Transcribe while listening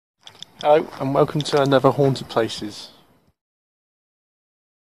Hello and welcome to another Haunted Places.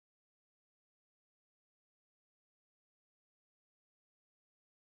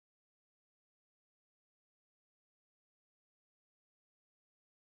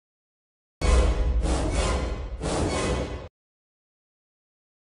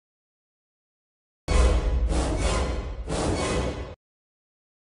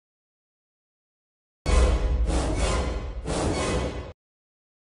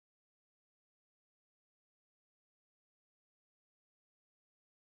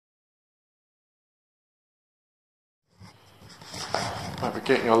 Right, we're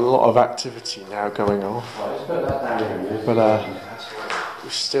getting a lot of activity now going on, but we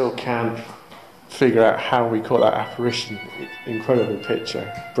still can't figure out how we caught that apparition. Incredible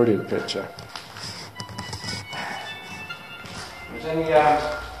picture, brilliant picture. Is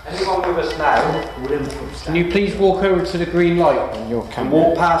anyone with us now? Can you please walk over to the green light and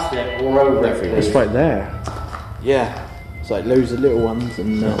walk past it or over it? It's right there. Yeah, it's like loads of little ones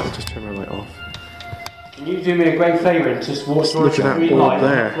and I'll just turn my light off. Can you do me a great favour and just walk towards Look at the that green board light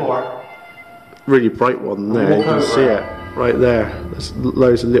there. on the floor? Really bright one there, you can see it right there. There's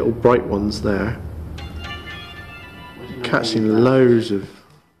loads of little bright ones there. Catching loads of...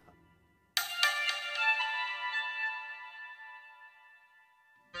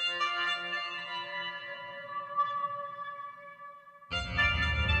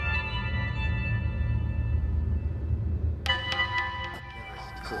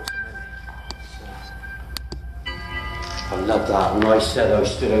 I love that. When I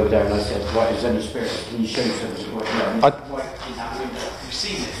stood over there and I said, right, is any spirits? Can you show something? You've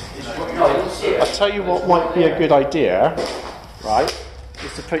seen it? No, I didn't see it. I'll tell you what might be a good idea, right,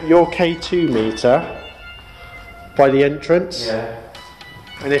 is to put your K2 meter by the entrance. Yeah.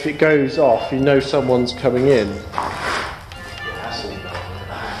 And if it goes off, you know someone's coming in.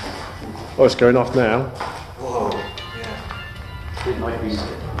 Oh, it's going off now. Whoa, yeah. It might be.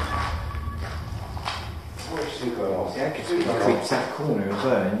 yeah, because it creeps that corner as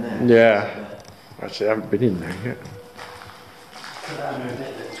well in there. Yeah. Actually, I haven't been in there yet.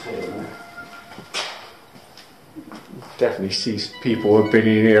 Definitely see people who have been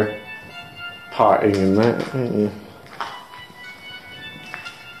in here partying and that, don't you?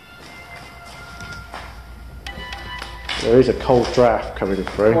 There is a cold draft coming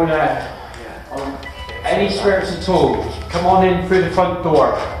through. Any spirits at all, come on in through the front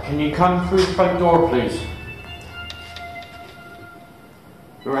door. Can you come through the front door, please?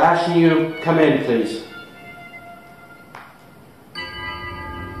 We're asking you to come in, please.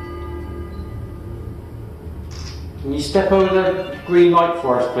 Can you step over the green light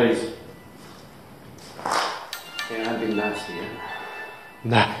for us, please? Yeah, I'm being nasty, yeah?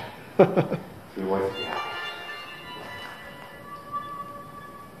 No. Your wife will be happy.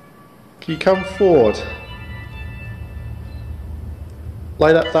 Can you come forward?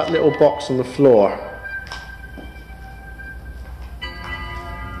 Light up that little box on the floor.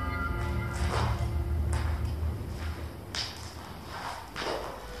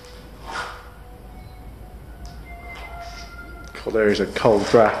 God, there is a cold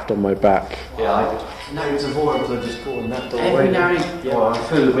draft on my back. Yeah, Loads of orbs are just going that doorway. every now and then. Yeah, well, I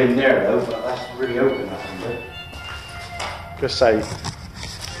feel the wind there though, but that's really open, I think. Just say,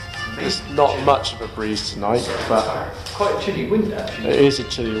 there's not much of a breeze tonight, but Quite a chilly wind actually. it is a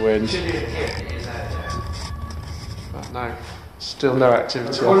chilly wind. Chilly here, it is out there. But no, still no activity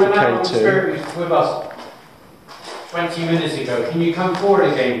off Calling the out on K2. spirit was with us 20 minutes ago. Can you come forward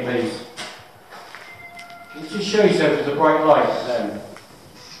again, please? Can you just show yourself with a bright light then?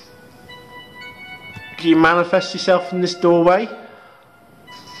 Can you manifest yourself in this doorway?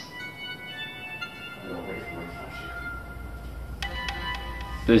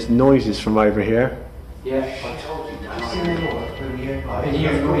 There's noises from over here. Yeah, I told you. I've seen the door through the air. I've been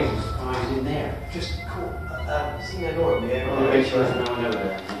hearing noises when I was in there. Just cool. Seen the door in the Oh, make sure there's no one over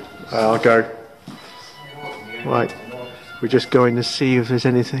there. I'll go. Right, we're just going to see if there's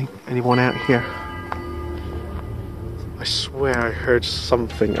anyone out here. I swear I heard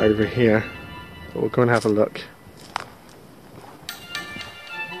something over here, but we'll go and have a look.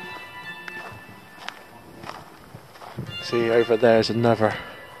 See, over there's another.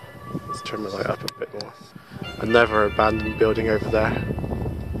 Let's turn the light up a bit more. Another abandoned building over there.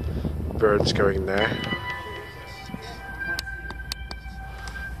 Birds going there.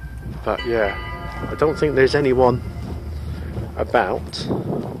 But yeah, I don't think there's anyone about.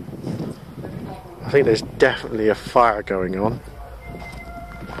 I think there's definitely a fire going on.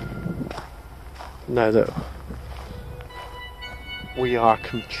 Now that we are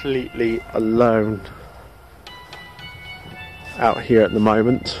completely alone out here at the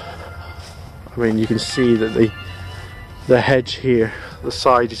moment. I mean, you can see that the hedge here, the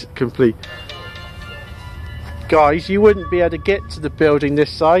side is complete. Guys, you wouldn't be able to get to the building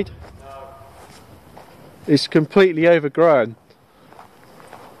this side. It's completely overgrown.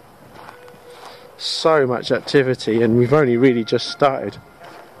 So much activity, and we've only really just started.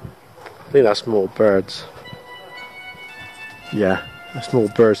 I think that's more birds. Yeah, that's more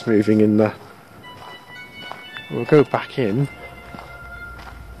birds moving in there. We'll go back in.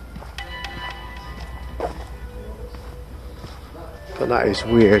 But that is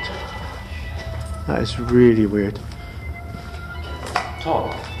weird. That is really weird.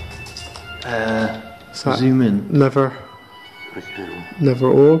 Tom. Zoom in. Never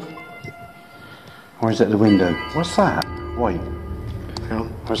org. Or is that the window? What's that? White. Yeah.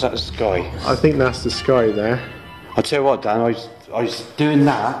 Or is that the sky? I think that's the sky there. I'll tell you what, Dan, I was doing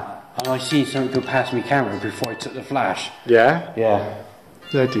that and I seen something go past my camera before I took the flash. Yeah? Yeah.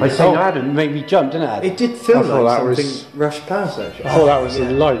 Bloody I think I hadn't made me jump, didn't it? It did feel I thought like that something was- rushed past actually. I thought that was the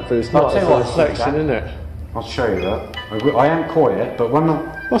light, but it's not. I'll tell It's you a what, reflection, Dan. isn't it? I'll show you that. I am quiet, but when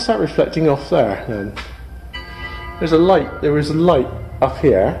I... What's that reflecting off there then? There's a light. There was a light up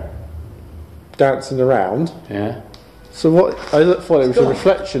here, dancing around. Yeah. So what? I thought it was a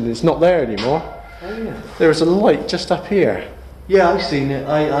reflection. It's not there anymore. Oh yeah. There was a light just up here. Yeah, I've seen it.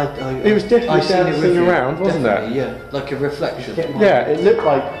 It was definitely I seen it dancing with you. around, wasn't Definitely, yeah, like a reflection. Yeah, it looked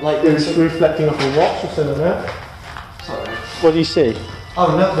like it was reflecting off a watch or something like that. Sorry. What do you see?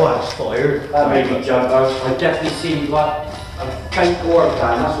 Oh, that was fired. That made me jump. I definitely seen like a faint orb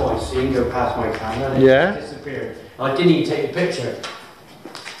down. That's what I seen go past my camera. And Yeah? it disappeared. I didn't even take a picture.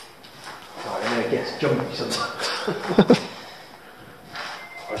 Sorry, it gets jumpy sometimes.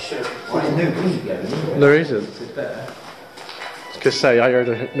 I should have. Well, there's no wind going anyway. There isn't. It's better. Because say I heard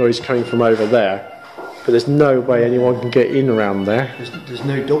a noise coming from over there, but there's no way anyone can get in around there. There's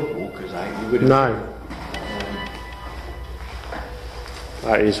no dog walkers out. You wouldn't. No.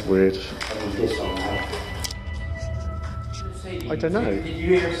 That is weird. I don't know. Did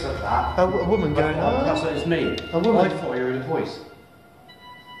you hear something like that? A woman going. That's what it's me. A woman. I thought you heard a voice.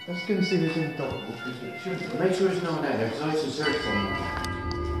 I was going to see there's no dog walkers. But it shouldn't. Make sure there's no one out there because I used to search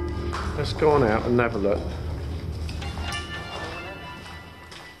someone. Let's go on out and have a look.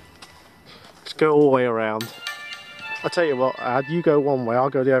 Let's go all the way around. I'll tell you what, Ad, you go one way, I'll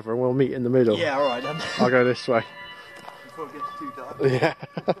go the other, and we'll meet in the middle. Yeah, all right then. I'll go this way. Before it gets too dark. Yeah.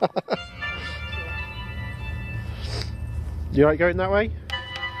 You alright going that way?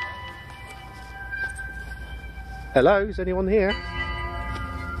 Hello, is anyone here?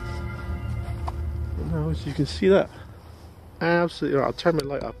 No, so you can see that. Absolutely right. I'll turn my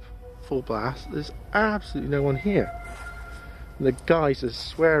light up full blast. There's absolutely no one here. And the guys are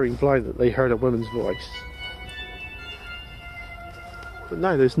swearing blind that they heard a woman's voice. But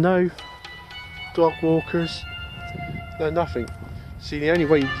no, there's no dog walkers, no nothing. See, the only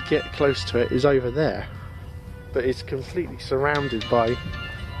way you can get close to it is over there. But it's completely surrounded by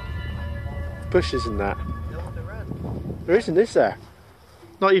bushes and that. There isn't, is there?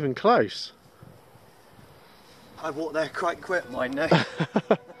 Not even close. I walked there quite quick, mind now.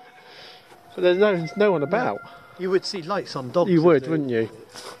 But there's no one about. You would see lights on dogs. You would, wouldn't you?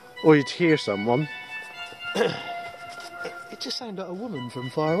 Or you'd hear someone. It just sounded like a woman from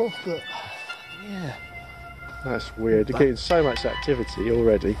far off, but yeah. That's weird. You're getting so much activity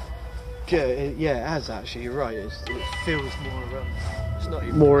already. Yeah, it has actually. You're right. It feels more. It's not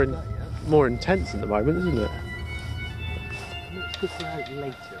even More that yet. more intense at the moment, isn't it? It's good for out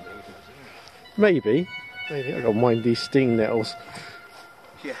later, Maybe. Maybe. I gotta mind these sting nettles.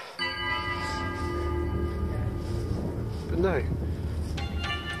 Yeah. But no.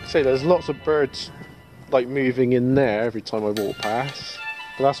 See, there's lots of birds like moving in there every time I walk past.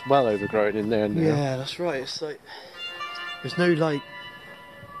 But that's well overgrown in there now. Yeah, that's right. It's like there's no like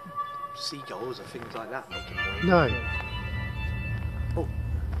seagulls or things like that making noise. No. Oh.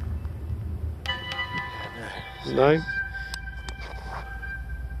 No.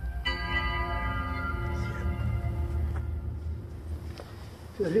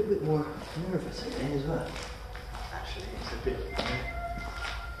 I feel a little bit more nervous again as well. Actually, it's a bit.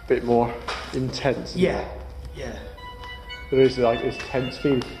 Bit more intense. Yeah. Yeah. There is like this tense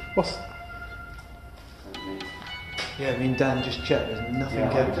feeling. What's Yeah, I mean, Dan just checked. There's nothing.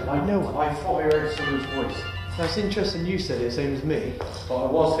 I know. I thought I heard someone's voice. That's interesting. You said it, same as me. But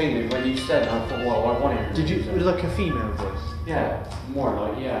I was thinking when you said, I thought, well, I want to hear. Did you? music. Was it like a female voice? Yeah, more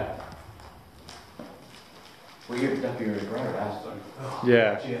like yeah. Well, you're definitely a grower last time.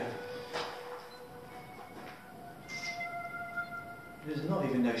 yeah. Yeah. There's not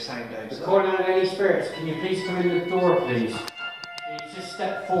even no sound outside. Calling out any spirits, can you please come in the door, please? Can you just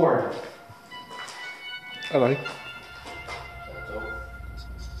step forward? Hello.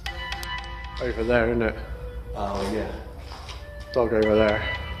 Over there, isn't it? Oh, yeah. Dog over there.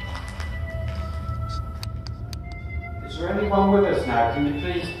 Is there anyone with us now? Can you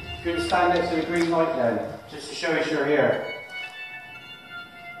please stand next to the green light then? Just to show us you're here.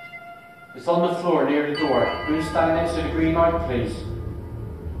 It's on the floor near the door. Can you stand next to the green light, please?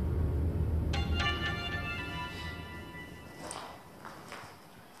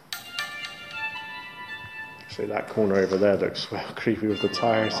 See, that corner over there looks well creepy with the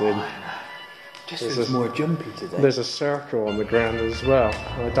tyres in. Just feels more jumpy today. There's a circle on the ground as well.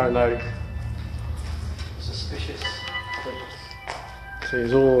 I don't know. Suspicious. See,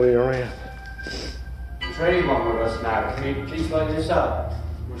 it's all the way around. Is there anyone with us now? Can you please light this up?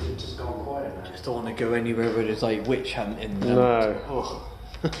 Or has it just gone quiet now? Just don't want to go anywhere where there's like witch hunting. No. Oh.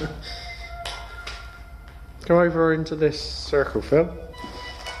 Go over into this circle, Phil.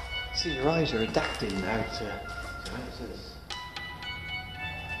 See, your eyes are adapting now to this.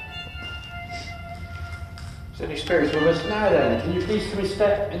 Is there any spirits with us now then? Can you please come and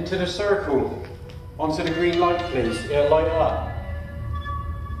step into the circle? Onto the green light, please. Yeah, light it up.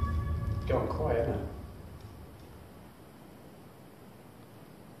 It's going quiet, isn't it?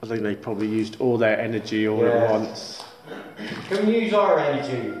 I think they probably used all their energy all at once. Can we use our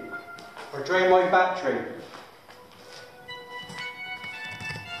energy? Or drain my battery?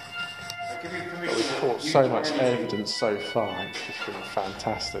 I give you permission. We've caught so much evidence so far. It's just been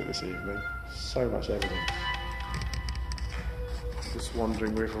fantastic this evening. So much evidence. Just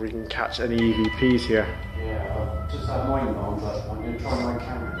wondering whether we can catch any EVPs here. Yeah, I've just had mine on, but I'm going to try my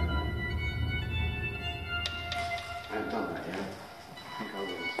camera. I haven't done that yet. I think I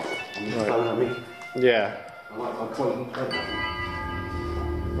will. On the phone at me. Yeah. I might quite that.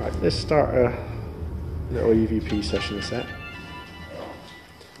 Right, let's start a little EVP session set.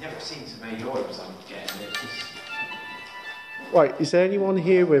 Never seen so many orbs I'm getting. It's just... Right, is there anyone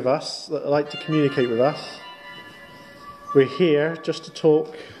here with us that would like to communicate with us? We're here just to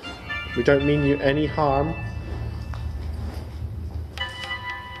talk. We don't mean you any harm.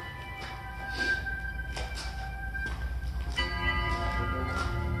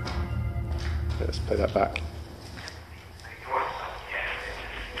 Let's play that back.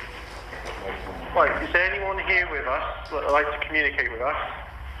 Right, is there anyone here with us that would like to communicate with us?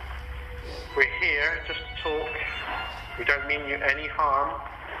 We're here just to talk. We don't mean you any harm.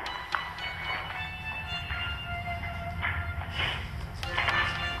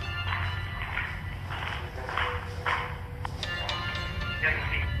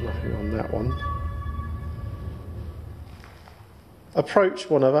 Nothing on that one. Approach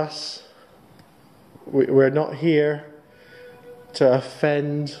one of us. We're not here to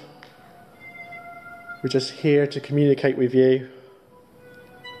offend. We're just here to communicate with you.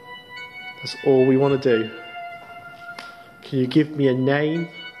 That's all we want to do. Can you give me a name?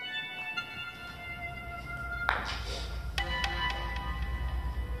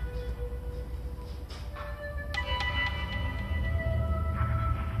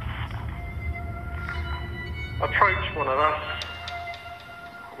 Approach one of us.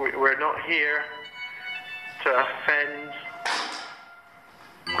 We're not here to offend.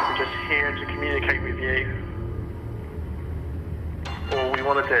 We're just here to communicate with you. All we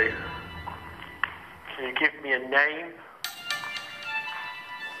want to do. Can you give me a name?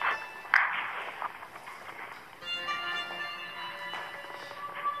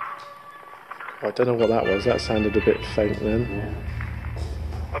 I don't know what that was. That sounded a bit faint then. Yeah.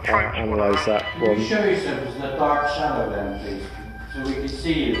 I'll analyse that Can one. you show yourself in the dark shadow then, please? So we can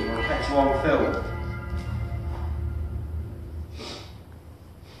see you or catch you on film.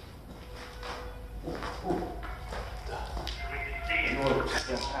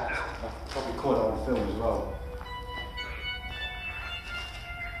 Probably caught it on film as well.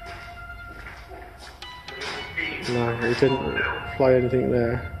 No, he didn't fly anything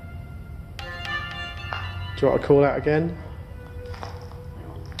there. Do you want to call out again?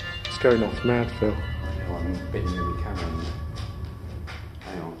 It's going off mad, Phil. I'm a bit near the camera.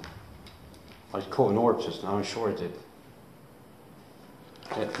 Hang on. I caught an orb just now, I'm sure I did.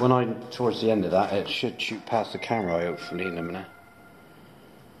 When I'm towards the end of that, it should shoot past the camera, hopefully, in a minute.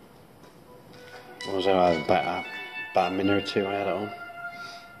 What was that? About a minute or two I had it on.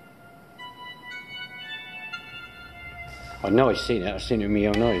 I know I've seen it with my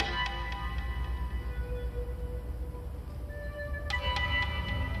own eyes.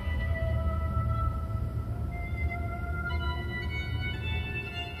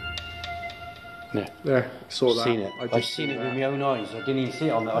 Yeah. There, saw that. Seen it. I've seen it with my own eyes. I didn't even see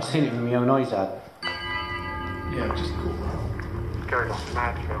it on there. I've seen it with my own eyes, Dad. Yeah, just cool. going off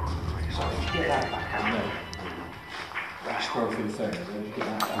mad, Phil. Get that back out. No. That scroll through the phone, then you get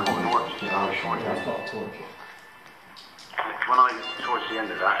that back. Yeah, I've got a torch. when I towards the end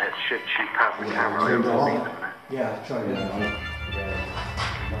of that, it should shoot past the camera over the beat. Yeah, try it.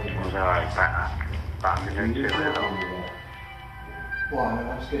 It was alright, about a minute or two. Well,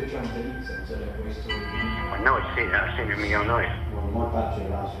 I was going to try and delete some so I don't waste all the I know I've seen it with my own eyes. Well, my battery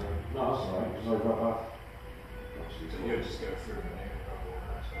lasts for... No, that's alright, because I got that. You'll just go through and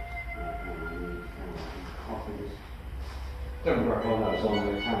don't worry. Oh, no, it's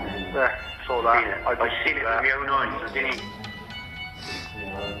on the camera. There, saw that. I've seen it with my own eyes, I didn't.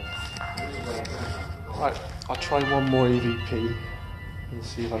 Right, I'll try one more EVP and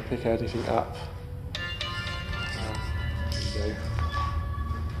see if I pick anything up. There we go.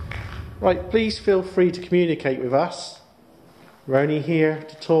 Right, please feel free to communicate with us. We're only here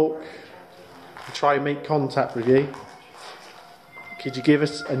to talk and try and make contact with you. Could you give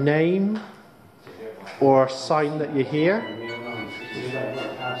us a name or a sign that you're here?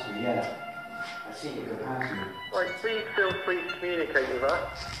 Right, please feel free to communicate with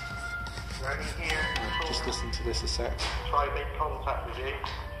us. We're only here to Just listen to this a sec. try and make contact with you.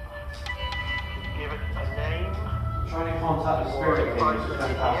 Give us a name. Trying to contact the spirit again, so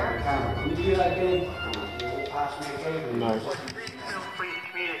don't pass the camera. Can you do that again? Pass me again? No. Please feel free to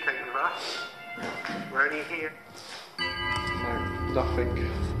communicate with us. We're only here. No, nothing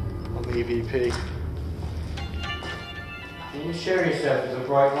on the EVP. Can you show yourself as a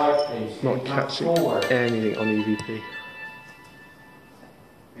bright light, please? Not Can you come catching forward? anything on EVP.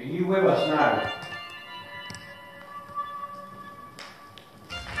 Are you with us now?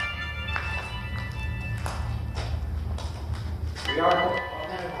 We are.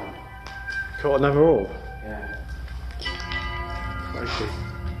 Caught another orb? Yeah. Okay.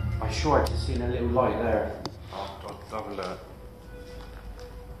 I'm sure I've just seen a little light there. I'll have a look.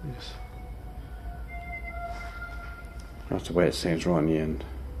 Yes. That's the way it seems right in the end.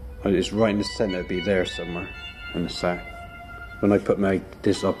 It's right in the centre, it'll be there somewhere in a sec. When I put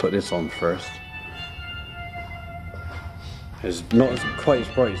I'll put this on first. It's not quite as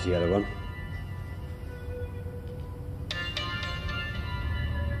bright as the other one.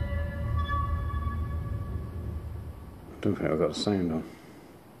 I don't think I've got the sound on.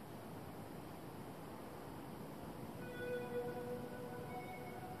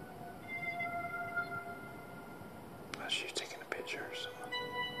 That's you taking a picture or something.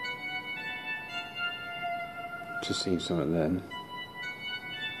 Just seen something then.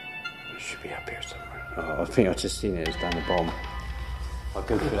 It should be up here somewhere. Oh, I think I've just seen it. It's down the bottom. I'll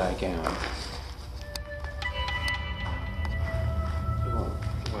go through that again.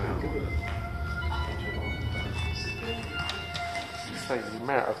 The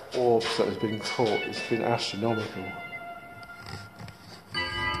amount of orbs that has been caught has been astronomical.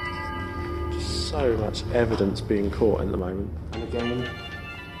 Just so much evidence being caught at the moment. And again.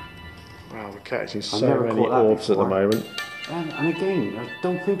 Wow, we're catching I've so never many caught that orbs at the before. moment. And again, I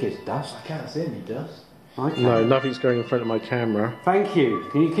don't think it's dust. I can't see any dust. I can't. No, nothing's going in front of my camera. Thank you.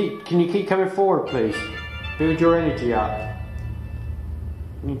 Can you keep coming forward, please? Build your energy up.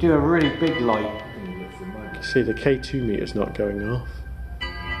 You do a really big light. You see the K2 meter's not going off.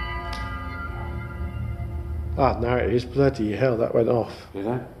 Ah, now it is. Bloody hell, that went off. Did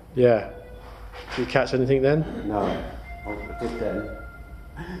I? Yeah. Did you catch anything then? No. I did then.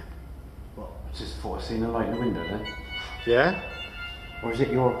 What? I just thought I seen a light in the window then. Yeah? Or is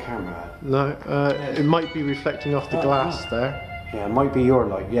it your camera? No, it might be reflecting off the glass there. Yeah, it might be your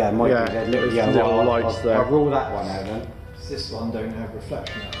light. Yeah, it might Yeah, be. That there's yeah, little well, lights I'll, there. I'll rule that one out then. This one don't have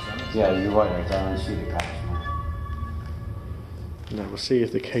reflection out front. Yeah, you're right there, Dan. I see the patch now. Now we'll see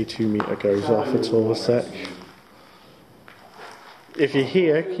if the K2 meter goes off at all a sec. If you're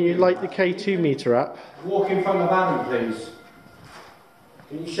here, can you light the K2 meter up? Walk in front of Adam, please.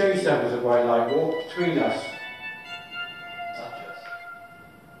 Can you show yourself as a bright light? Walk between us.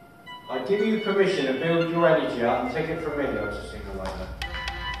 I give you permission to build your energy up and take it from me. I'll just sing the light there.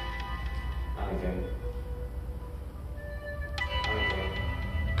 And again. And again.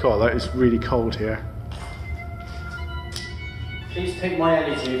 God, that is really cold here. Please take my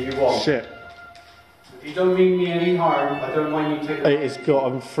energy if you want. Shit. If you don't mean me any harm, I don't mind you taking It's got,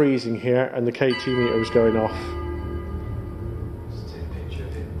 I'm freezing here and the K2 meter is going off. Just take a picture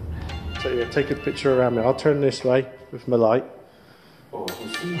of it. So yeah, take a picture around me. I'll turn this way with my light. Oh,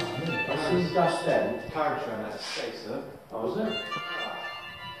 you see? I see dust then. The camera's running out of space, though. Oh, is it?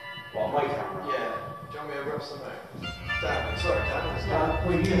 What, my camera? Yeah. Do you want me to rub some out? Damn, I'm sorry, Dan. It's not.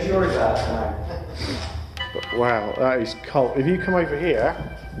 Well, use yours out now. But wow, that is cold. If you come over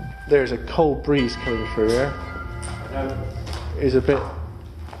here, there's a cold breeze coming through here. I know. is a bit.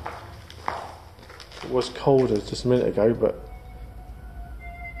 It was colder just a minute ago, but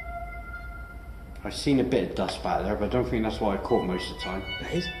I've seen a bit of dust back there, but I don't think that's what I caught most of the time.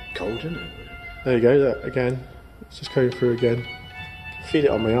 It is cold, isn't it? there you go. Look, again, it's just going through again. Feel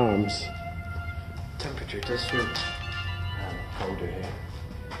it on my arms. Temperature does feel colder here.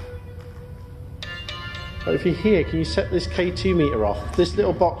 But if you're here, can you set this K2 meter off? This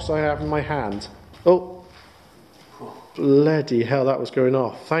little box I have in my hand. Oh, bloody hell, that was going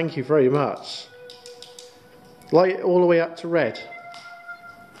off. Thank you very much. Light it all the way up to red.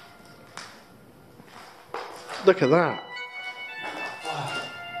 Look at that.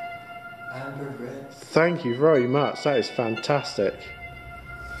 Amber red. Thank you very much. That is fantastic.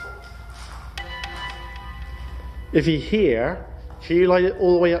 If you're here, can you light it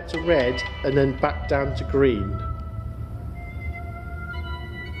all the way up to red and then back down to green?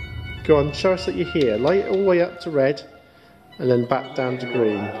 Go on, show us that you're here. Light it all the way up to red and then back down to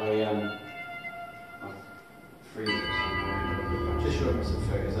green. I'm freezing just showing me some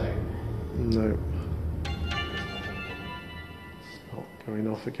photos out. No. It's not going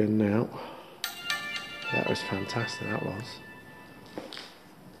off again now. That was fantastic, that was.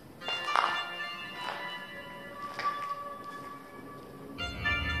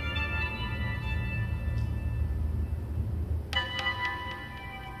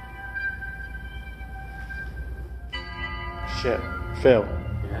 Shit, Phil.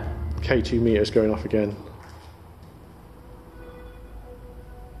 Yeah. K2 meter's going off again.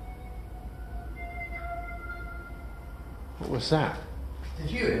 What was that?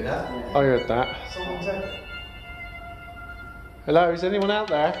 Did you hear that? I heard that. Someone's out. Hello, is anyone out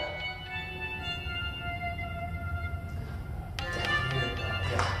there?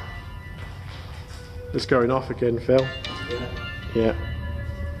 It's going off again, Phil. Yeah.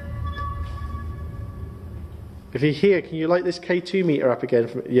 If you're here, can you light this K2 meter up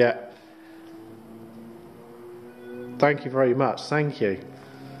again? Yeah. Thank you very much. Thank you.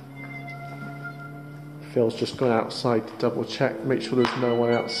 Phil's just gone outside to double check, make sure there's no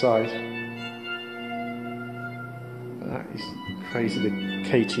one outside. That is crazy. The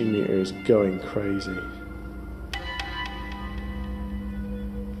K2 meter is going crazy.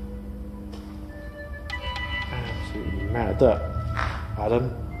 Absolutely mad. Look,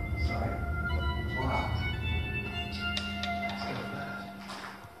 Adam. Sorry. Wow. That's so bad.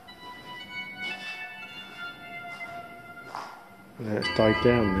 Yeah, it's died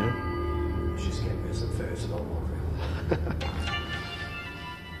down now. Just get rid of some photos a lot more real.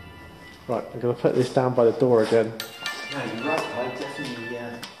 Right, I'm going to put this down by the door again. No, you're right.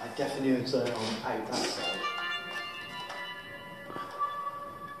 I definitely would turn it on out that side.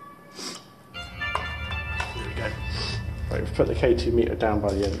 There we go. Right, we've put the K2 meter down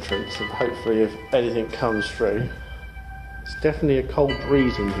by the entrance, and hopefully if anything comes through. It's definitely a cold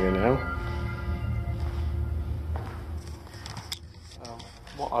breeze in here now.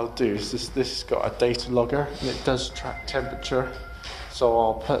 What I'll do is this has got a data logger and it does track temperature, so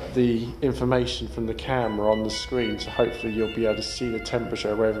I'll put the information from the camera on the screen, so hopefully you'll be able to see the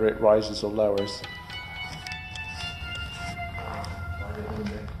temperature whether it rises or lowers.